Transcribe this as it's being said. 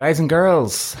Guys and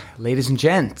girls, ladies and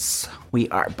gents, we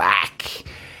are back.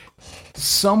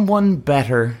 Someone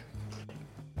better,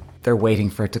 they're waiting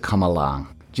for it to come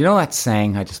along. Do you know that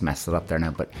saying? I just messed it up there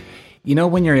now, but you know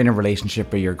when you're in a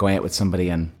relationship or you're going out with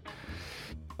somebody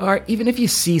or even if you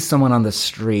see someone on the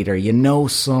street or you know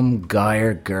some guy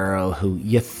or girl who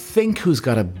you think who's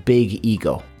got a big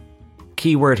ego.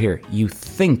 Key word here, you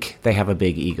think they have a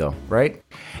big ego, right?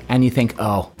 And you think,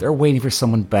 oh, they're waiting for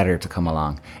someone better to come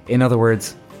along. In other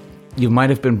words, you might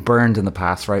have been burned in the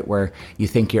past, right? Where you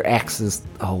think your ex is,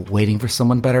 waiting for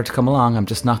someone better to come along. I'm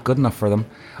just not good enough for them.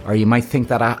 Or you might think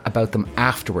that about them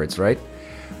afterwards, right?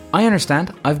 I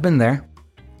understand. I've been there.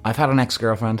 I've had an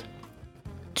ex-girlfriend.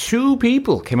 2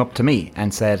 people came up to me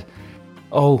and said,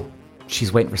 oh,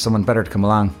 she's waiting for someone better to come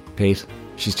along, Pete.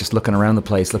 She's just looking around the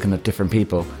place, looking at different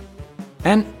people.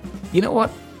 And you know what?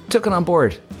 Took it on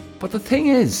board. But the thing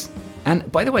is,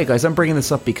 and by the way, guys, I'm bringing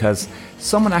this up because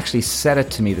someone actually said it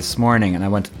to me this morning, and I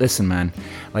went, listen, man,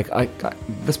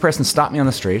 this person stopped me on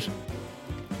the street,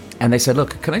 and they said,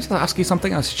 look, can I just ask you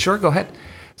something? I said, sure, go ahead.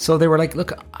 So they were like,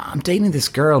 look, I'm dating this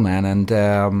girl, man,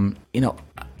 and,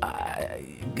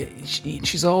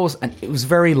 she's always, and it was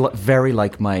very, very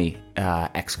like my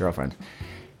ex-girlfriend.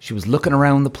 She was looking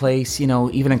around the place,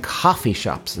 even in coffee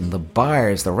shops and the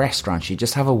bars, the restaurants, she'd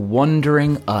just have a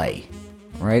wandering eye.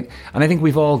 Right? And I think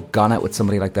we've all gone out with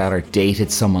somebody like that or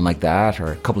dated someone like that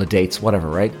or a couple of dates, whatever,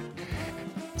 right?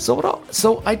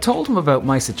 So I told him about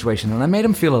my situation and I made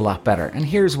him feel a lot better. And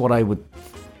here's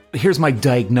my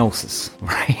diagnosis,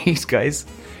 right, guys?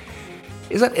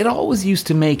 Is that it always used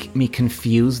to make me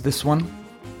confuse this one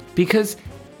because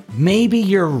maybe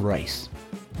you're right.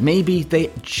 Maybe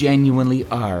they genuinely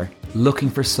are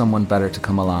looking for someone better to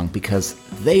come along because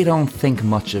they don't think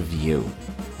much of you.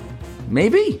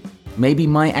 Maybe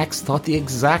my ex thought the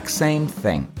exact same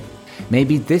thing.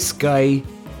 Maybe this guy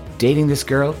dating this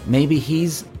girl, maybe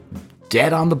he's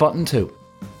dead on the button too.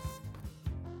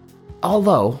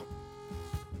 Although,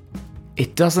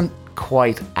 it doesn't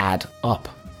quite add up.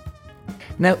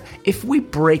 Now, if we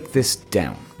break this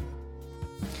down.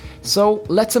 So,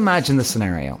 let's imagine the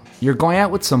scenario. You're going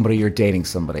out with somebody, you're dating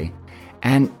somebody,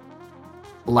 and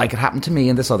like it happened to me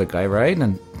and this other guy, right?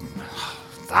 And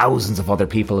thousands of other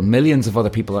people and millions of other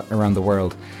people around the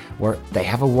world where they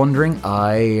have a wandering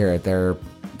eye or they're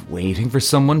waiting for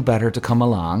someone better to come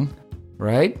along,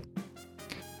 right?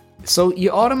 So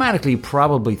you automatically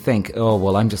probably think, oh,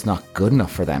 well, I'm just not good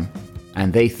enough for them.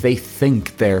 And they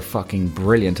think they're fucking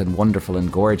brilliant and wonderful and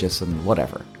gorgeous and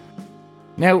whatever.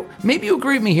 Now, maybe you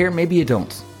agree with me here, maybe you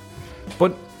don't.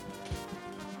 But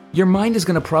your mind is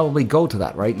going to probably go to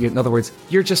that, right? In other words,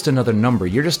 you're just another number.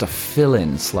 You're just a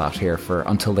fill-in slot here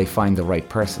until they find the right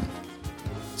person.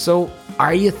 So,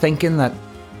 are you thinking that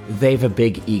they've a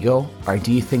big ego, or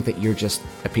do you think that you're just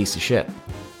a piece of shit?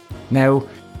 Now,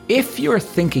 if you're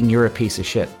thinking you're a piece of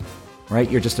shit,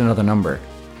 right? You're just another number.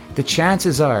 The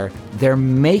chances are they're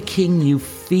making you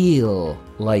feel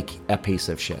like a piece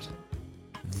of shit.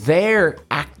 They're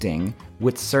acting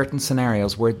with certain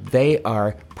scenarios where they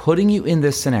are putting you in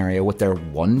this scenario with their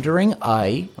wandering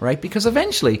eye, right? Because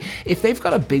eventually, if they've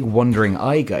got a big wandering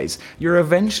eye, guys, you're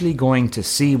eventually going to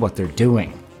see what they're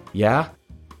doing, yeah?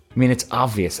 I mean, it's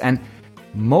obvious, and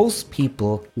most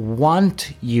people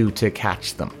want you to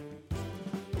catch them.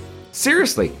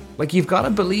 Seriously, you've got to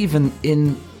believe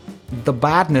in the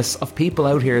badness of people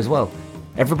out here as well.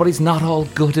 Everybody's not all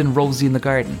good and rosy in the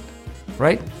garden,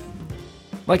 right?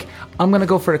 I'm going to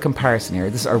go for a comparison here.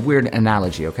 This is a weird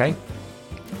analogy, okay?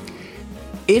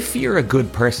 If you're a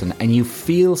good person and you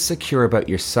feel secure about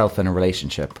yourself in a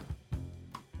relationship,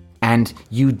 and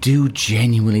you do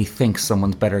genuinely think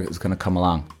someone better is going to come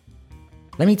along,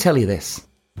 let me tell you this.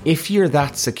 If you're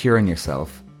that secure in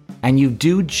yourself, and you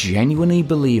do genuinely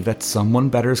believe that someone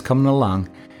better is coming along,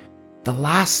 the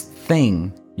last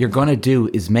thing you're going to do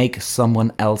is make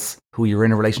someone else who you're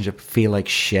in a relationship feel like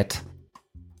shit.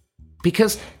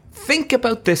 Because think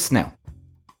about this now.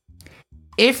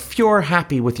 If you're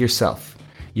happy with yourself,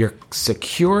 you're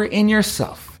secure in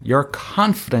yourself, you're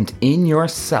confident in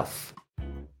yourself,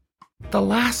 the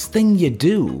last thing you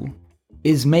do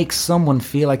is make someone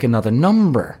feel like another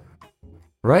number,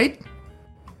 right?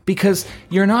 Because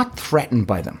you're not threatened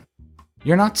by them.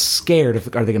 You're not scared of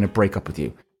are they going to break up with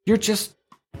you. You're just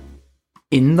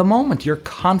in the moment. You're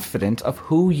confident of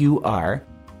who you are.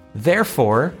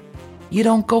 Therefore, you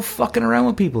don't go fucking around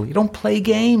with people. You don't play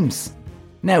games.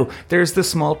 Now, there's the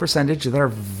small percentage that are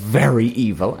very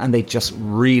evil and they just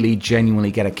really genuinely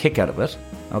get a kick out of it,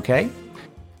 okay?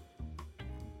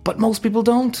 But most people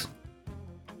don't.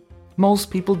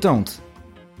 Most people don't,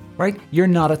 right? You're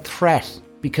not a threat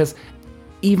because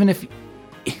even if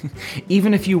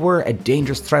even if you were a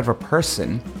dangerous threat of a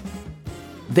person,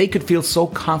 they could feel so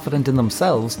confident in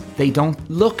themselves, they don't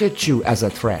look at you as a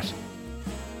threat.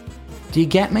 Do you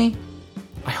get me?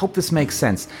 I hope this makes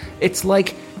sense. It's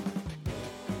like,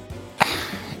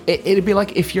 it'd be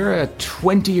like if you're a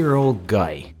 20-year-old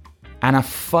guy and a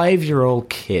 5-year-old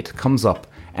kid comes up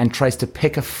and tries to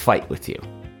pick a fight with you,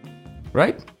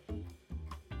 right?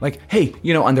 Like, hey,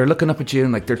 and they're looking up at you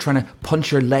and like they're trying to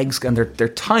punch your legs and they're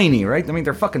tiny, right? I mean,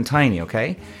 they're fucking tiny,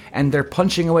 okay? And they're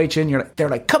punching away at you and they're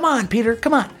like, come on, Peter,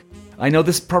 come on. I know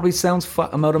this probably sounds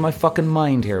I'm out of my fucking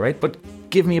mind here, right? But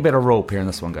give me a bit of rope here in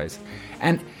this one, guys.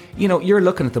 And, you're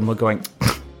looking at them going,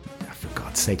 for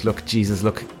God's sake, look, Jesus,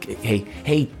 look,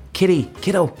 hey,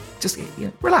 kiddo, just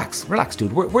relax,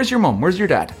 dude. Where's your mum? Where's your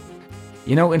dad?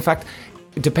 In fact,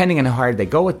 depending on how hard they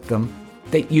go at them,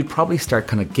 you'd probably start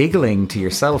kind of giggling to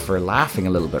yourself or laughing a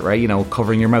little bit, right?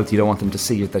 Covering your mouth. You don't want them to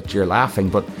see that you're laughing,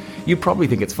 but you probably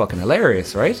think it's fucking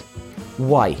hilarious, right?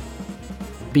 Why?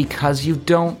 Because you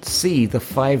don't see the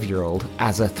 5-year-old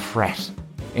as a threat.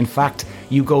 In fact,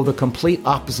 you go the complete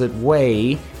opposite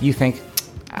way. You think,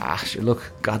 sure,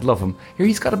 look, God love him. Here,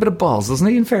 he's got a bit of balls, doesn't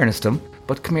he, in fairness to him?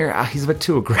 But come here, he's a bit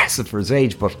too aggressive for his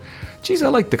age, but geez, I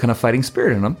like the kind of fighting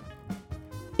spirit in him.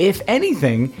 If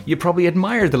anything, you probably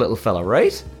admire the little fella,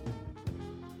 right?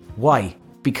 Why?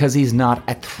 Because he's not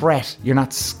a threat. You're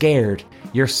not scared.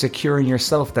 You're secure in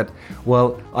yourself that,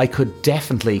 well, I could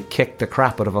definitely kick the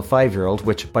crap out of a 5-year-old,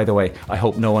 which, by the way, I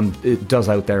hope no one does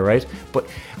out there, right? But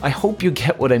I hope you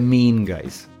get what I mean,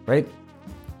 guys, right?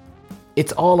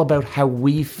 It's all about how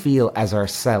we feel as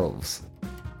ourselves.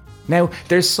 Now,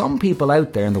 there's some people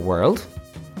out there in the world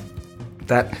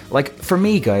that, like, for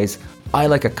me, guys, I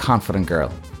like a confident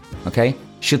girl, okay?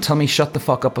 She'll tell me shut the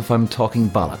fuck up if I'm talking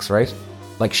bollocks, right?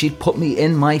 Like, she'd put me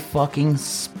in my fucking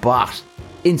spot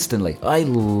instantly. I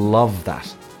love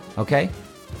that, okay?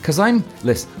 Because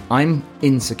I'm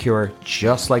insecure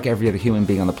just like every other human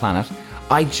being on the planet.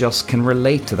 I just can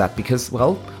relate to that because,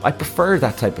 well, I prefer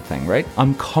that type of thing, right?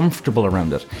 I'm comfortable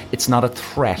around it. It's not a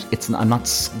threat. I'm not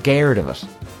scared of it.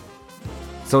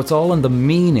 So it's all in the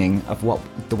meaning of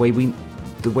the way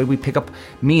we pick up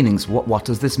meanings. What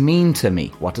does this mean to me?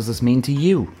 What does this mean to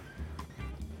you?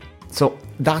 So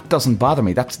that doesn't bother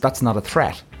me. That's not a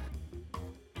threat.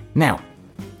 Now,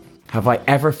 have I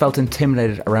ever felt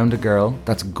intimidated around a girl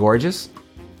that's gorgeous?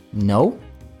 No.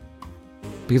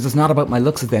 Because it's not about my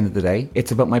looks at the end of the day.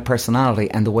 It's about my personality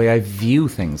and the way I view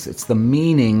things. It's the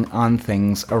meaning on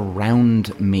things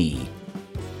around me.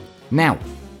 Now,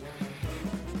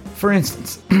 for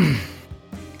instance,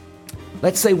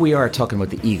 let's say we are talking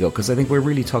about the ego, because I think we're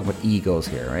really talking about egos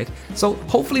here, right? So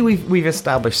hopefully we've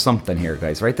established something here,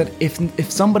 guys, right? That if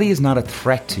somebody is not a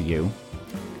threat to you,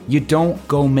 you don't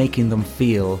go making them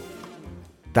feel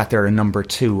that they're a number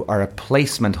 2 or a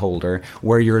placement holder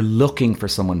where you're looking for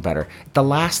someone better. The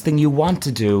last thing you want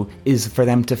to do is for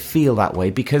them to feel that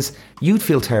way, because you'd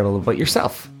feel terrible about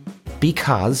yourself,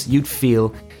 because you'd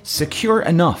feel secure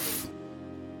enough,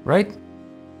 right?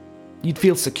 You'd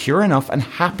feel secure enough and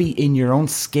happy in your own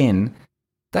skin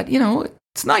that,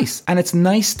 it's nice. And it's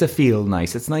nice to feel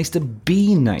nice. It's nice to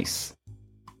be nice.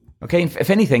 Okay? If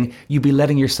anything, you'd be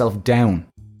letting yourself down.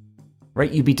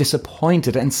 Right? You'd be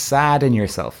disappointed and sad in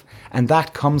yourself. And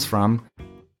that comes from...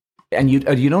 And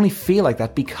you'd only feel like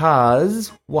that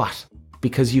because... What?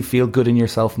 Because you feel good in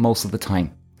yourself most of the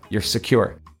time. You're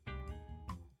secure.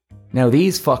 Now,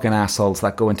 these fucking assholes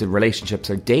that go into relationships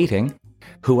or dating,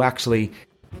 who actually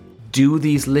do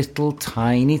these little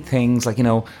tiny things like,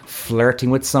 flirting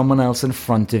with someone else in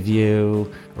front of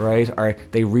you, right? Or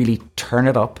they really turn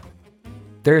it up.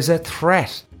 There's a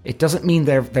threat. It doesn't mean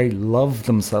they love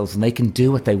themselves and they can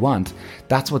do what they want.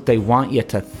 That's what they want you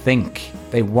to think.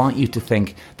 They want you to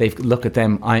think. Look at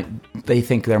them. They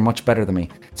think they're much better than me.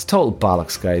 It's total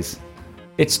bollocks, guys.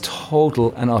 It's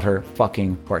total and utter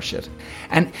fucking horseshit.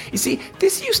 And you see,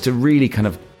 this used to really kind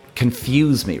of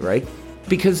confuse me, right?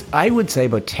 Because I would say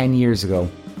about 10 years ago,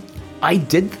 I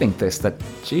did think this, that,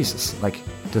 Jesus, like,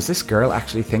 does this girl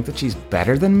actually think that she's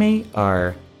better than me?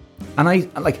 And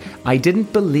I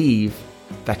didn't believe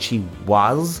that she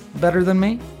was better than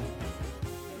me.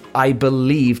 I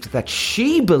believed that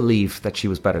she believed that she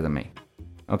was better than me.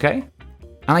 Okay?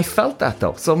 And I felt that,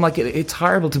 though. So I'm like, it's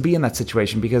horrible to be in that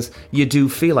situation, because you do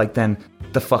feel like then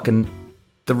the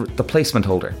placement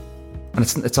holder. And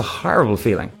it's a horrible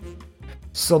feeling.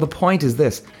 So the point is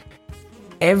this.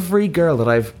 Every girl that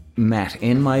I've met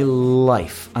in my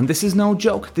life, and this is no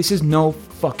joke, this is no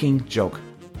fucking joke.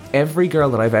 Every girl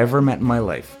that I've ever met in my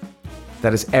life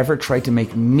that has ever tried to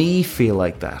make me feel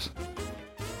like that,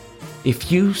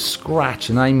 if you scratch,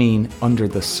 and I mean under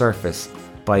the surface,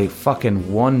 by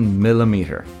fucking 1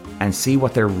 millimeter and see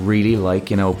what they're really like,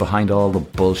 you know, behind all the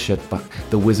bullshit,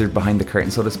 the wizard behind the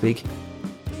curtain, so to speak,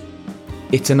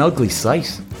 it's an ugly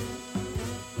sight.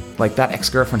 Like that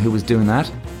ex-girlfriend who was doing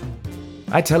that,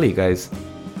 I tell you guys,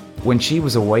 when she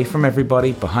was away from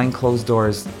everybody, behind closed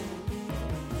doors,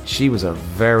 she was a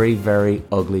very, very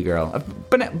ugly girl. I've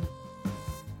been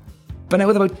out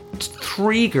with about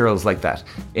 3 girls like that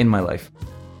in my life.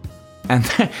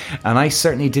 And I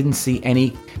certainly didn't see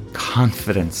any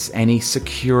confidence, any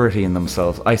security in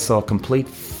themselves. I saw a complete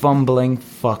fumbling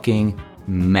fucking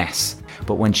mess.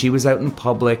 But when she was out in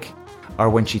public, or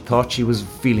when she thought she was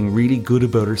feeling really good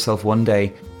about herself one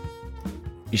day,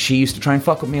 she used to try and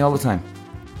fuck with me all the time.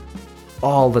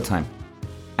 All the time.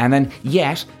 And then,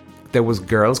 yet, there was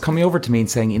girls coming over to me and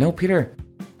saying, you know, Peter,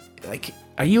 like,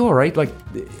 are you alright? Like,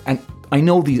 and I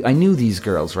knew these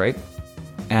girls, right?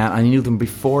 I knew them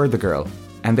before the girl.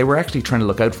 And they were actually trying to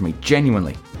look out for me,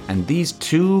 genuinely. And these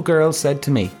 2 girls said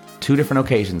to me, 2 different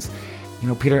occasions, you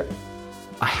know, Peter,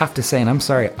 I have to say, and I'm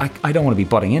sorry, I don't want to be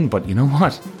butting in, but you know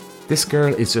what? This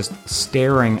girl is just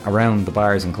staring around the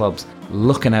bars and clubs,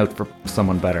 looking out for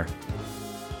someone better.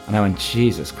 And I went,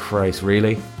 Jesus Christ,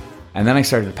 really? And then I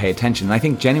started to pay attention. And I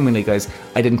think genuinely, guys,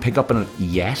 I didn't pick up on it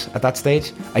yet at that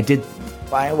stage. I did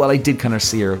kind of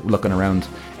see her looking around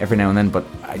every now and then, but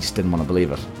I just didn't want to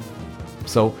believe it.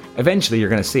 So eventually you're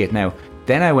going to see it now.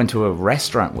 Then I went to a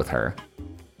restaurant with her,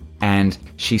 and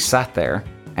she sat there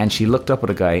and she looked up at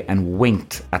a guy and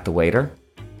winked at the waiter.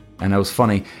 And it was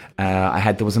funny.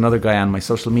 There was another guy on my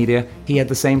social media. He had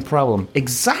the same problem,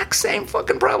 exact same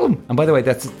fucking problem. And by the way,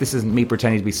 this isn't me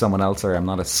pretending to be someone else, or I'm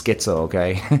not a schizo.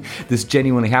 Okay, this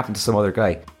genuinely happened to some other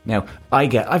guy. Now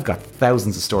I've got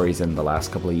thousands of stories in the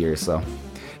last couple of years, so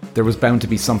there was bound to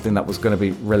be something that was going to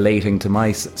be relating to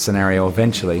my scenario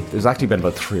eventually. There's actually been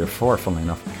about 3 or 4, funnily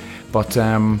enough. But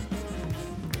and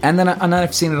then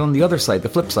I've seen it on the other side, the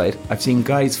flip side. I've seen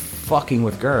guys fucking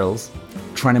with girls,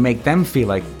 trying to make them feel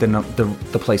like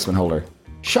the placement holder.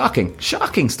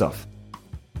 Shocking stuff.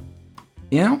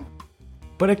 You know?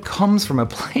 But it comes from a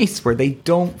place where they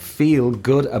don't feel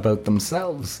good about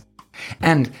themselves.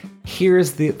 And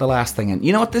here's the last thing. And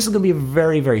you know what? This is going to be a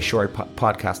very, very short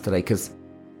podcast today, because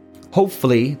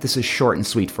hopefully this is short and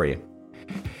sweet for you.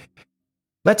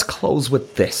 Let's close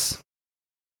with this.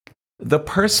 The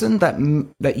person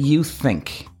that you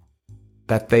think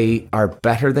that they are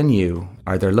better than you,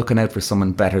 or they're looking out for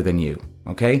someone better than you,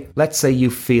 okay? Let's say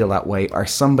you feel that way, or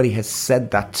somebody has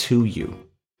said that to you.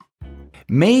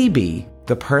 Maybe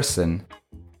the person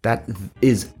that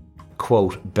is,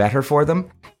 quote, better for them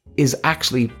is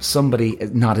actually somebody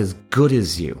not as good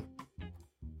as you,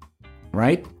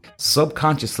 right?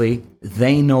 Subconsciously,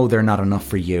 they know they're not enough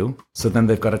for you, so then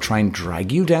they've got to try and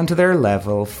drag you down to their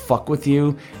level, fuck with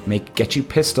you, get you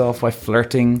pissed off by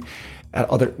flirting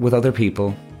with other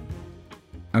people.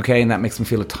 Okay, and that makes them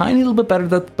feel a tiny little bit better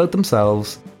about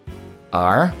themselves.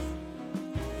 Or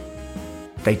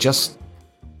they just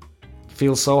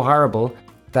feel so horrible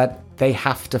that they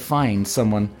have to find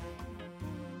someone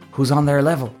who's on their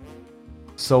level.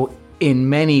 So in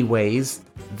many ways,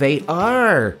 they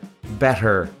are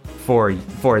better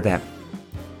for them.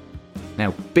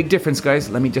 Now, big difference, guys.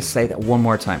 Let me just say that one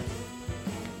more time.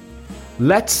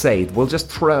 Let's say, we'll just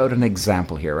throw out an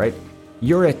example here, right?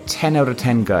 You're a 10 out of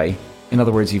 10 guy. In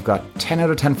other words, you've got 10 out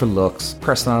of 10 for looks,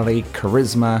 personality,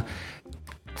 charisma,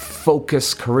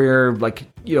 focus, career, like,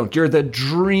 you know, you're the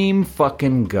dream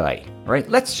fucking guy, right?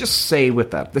 Let's just say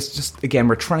with that, this just, again,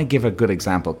 we're trying to give a good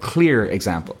example, clear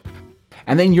example.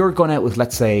 And then you're going out with,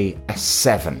 let's say, a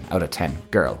 7 out of 10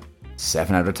 girl.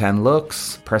 7 out of 10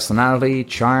 looks, personality,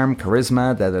 charm,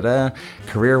 charisma,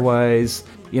 career-wise,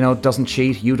 you know, doesn't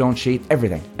cheat, you don't cheat,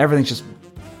 everything. Everything's just,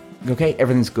 okay,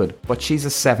 everything's good. But she's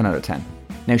a 7 out of 10.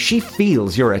 Now, she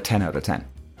feels you're a 10 out of 10.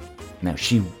 Now,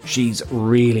 she's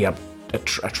really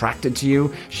attracted to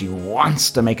you. She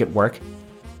wants to make it work.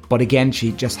 But again,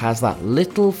 she just has that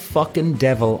little fucking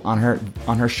devil on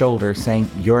her shoulder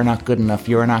saying, you're not good enough,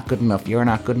 you're not good enough, you're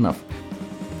not good enough.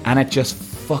 And it just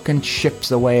fucking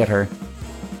chips away at her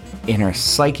in her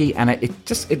psyche, and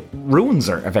it ruins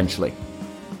her eventually.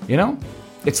 You know?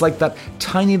 It's like that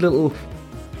tiny little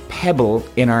pebble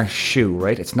in our shoe,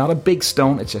 right? It's not a big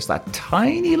stone, it's just that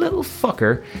tiny little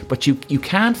fucker, but you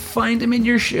can't find him in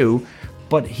your shoe,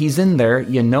 but he's in there,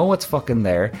 you know what's fucking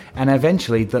there, and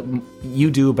eventually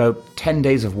you do about 10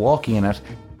 days of walking in it,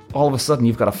 all of a sudden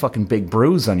you've got a fucking big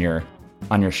bruise on your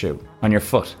shoe, on your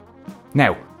foot.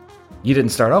 Now, you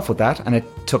didn't start off with that, and it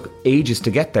took ages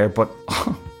to get there, but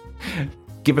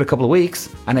give it a couple of weeks,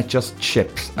 and it just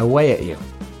chips away at you.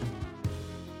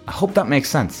 I hope that makes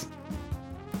sense.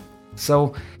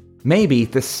 So, maybe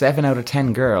the 7 out of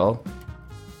 10 girl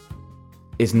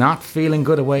is not feeling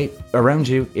good around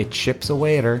you. It chips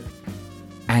away at her,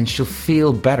 and she'll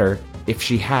feel better if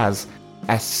she has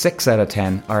a 6 out of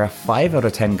 10 or a 5 out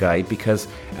of 10 guy, because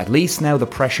at least now the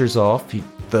pressure's off.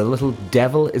 The little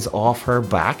devil is off her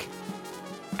back,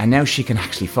 and now she can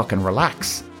actually fucking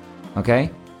relax.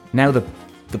 Okay? Now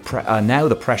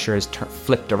the pressure is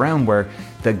flipped around, where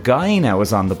the guy now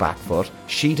is on the back foot.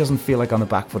 She doesn't feel like on the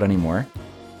back foot anymore.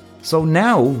 So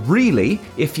now, really,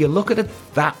 if you look at it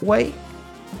that way,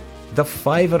 the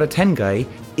 5 out of 10 guy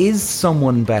is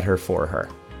someone better for her.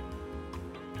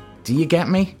 Do you get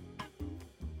me?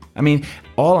 I mean,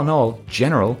 all in all,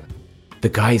 general, the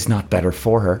guy's not better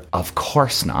for her. Of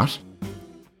course not.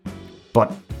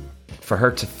 But for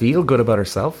her to feel good about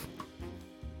herself,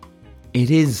 it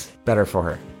is better for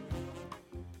her.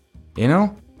 You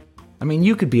know? I mean,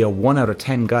 you could be a 1 out of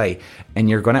 10 guy and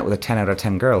you're going out with a 10 out of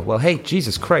 10 girl. Well, hey,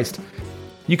 Jesus Christ.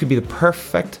 You could be the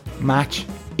perfect match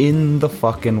in the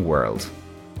fucking world.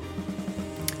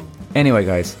 Anyway,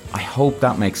 guys, I hope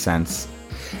that makes sense.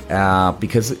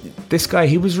 Because this guy,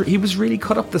 he was really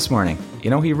cut up this morning. You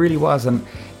know, he really was. And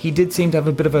he did seem to have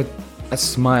a bit of a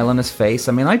smile on his face.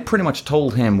 I mean, I pretty much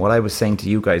told him what I was saying to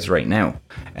you guys right now.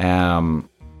 And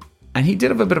he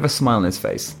did have a bit of a smile on his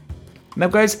face. Now,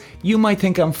 guys, you might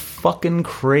think I'm fucking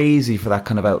crazy for that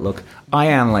kind of outlook. I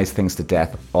analyze things to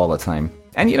death all the time.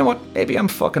 And you know what? Maybe I'm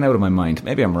fucking out of my mind.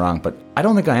 Maybe I'm wrong, but I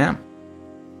don't think I am.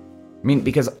 I mean,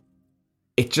 because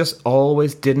it just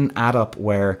always didn't add up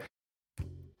where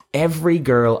every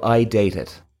girl I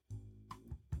dated,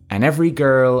 and every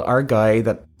girl or guy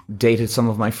that dated some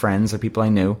of my friends or people I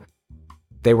knew,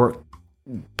 they were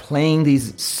playing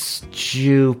these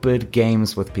stupid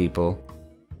games with people,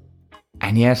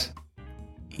 and yet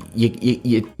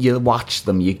you watch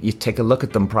them, you take a look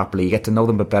at them properly, you get to know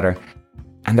them a bit better,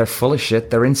 and they're full of shit,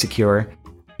 they're insecure.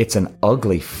 It's an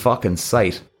ugly fucking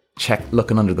sight. Check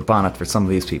looking under the bonnet for some of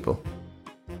these people.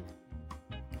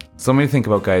 Something to think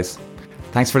about, guys.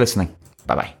 Thanks for listening.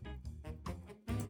 Bye-bye.